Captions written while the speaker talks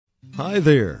Hi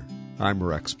there, I'm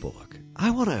Rex Bullock.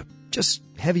 I want to just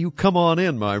have you come on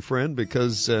in, my friend,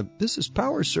 because this is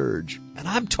PowerSurge, and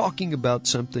I'm talking about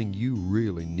something you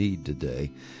really need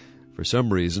today. For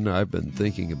some reason, I've been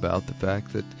thinking about the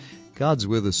fact that God's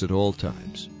with us at all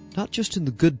times, not just in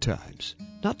the good times,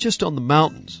 not just on the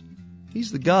mountains.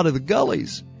 He's the God of the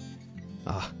gullies.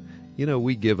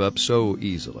 We give up so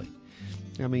easily.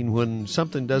 I mean, when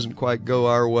something doesn't quite go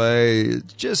our way,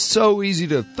 it's just so easy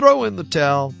to throw in the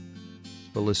towel.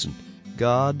 But listen,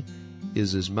 God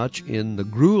is as much in the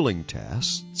grueling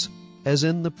tasks as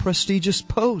in the prestigious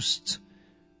posts.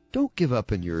 Don't give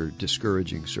up in your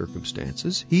discouraging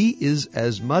circumstances. He is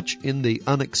as much in the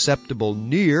unacceptable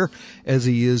near as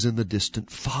he is in the distant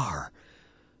far.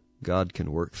 God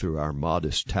can work through our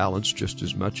modest talents just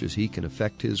as much as he can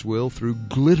effect his will through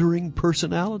glittering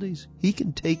personalities. He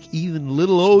can take even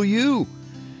little old you.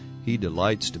 He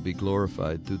delights to be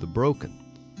glorified through the broken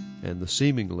and the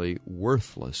seemingly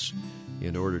worthless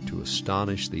in order to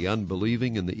astonish the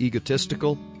unbelieving and the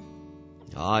egotistical.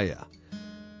 The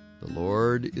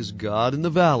Lord is God in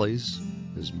the valleys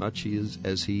as much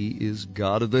as he is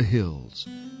God of the hills.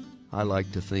 I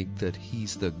like to think that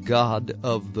he's the God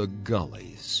of the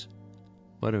gullies.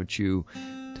 Why don't you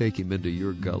take him into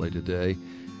your gully today?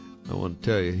 I want to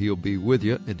tell you, he'll be with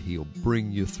you and he'll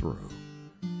bring you through.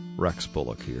 Rex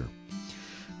Bullock here.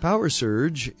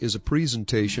 PowerSurge is a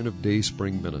presentation of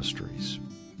Dayspring Ministries.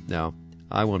 Now,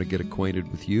 I want to get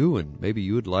acquainted with you, and maybe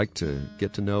you would like to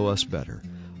get to know us better.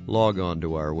 Log on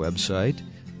to our website,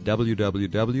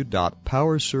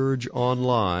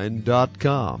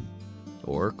 www.powersurgeonline.com,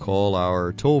 or call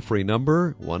our toll-free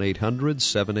number,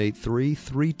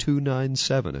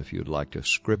 1-800-783-3297, if you'd like a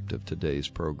script of today's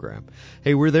program.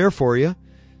 Hey, we're there for you,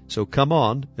 so come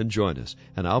on and join us,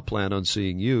 and I'll plan on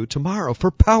seeing you tomorrow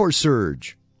for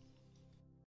PowerSurge.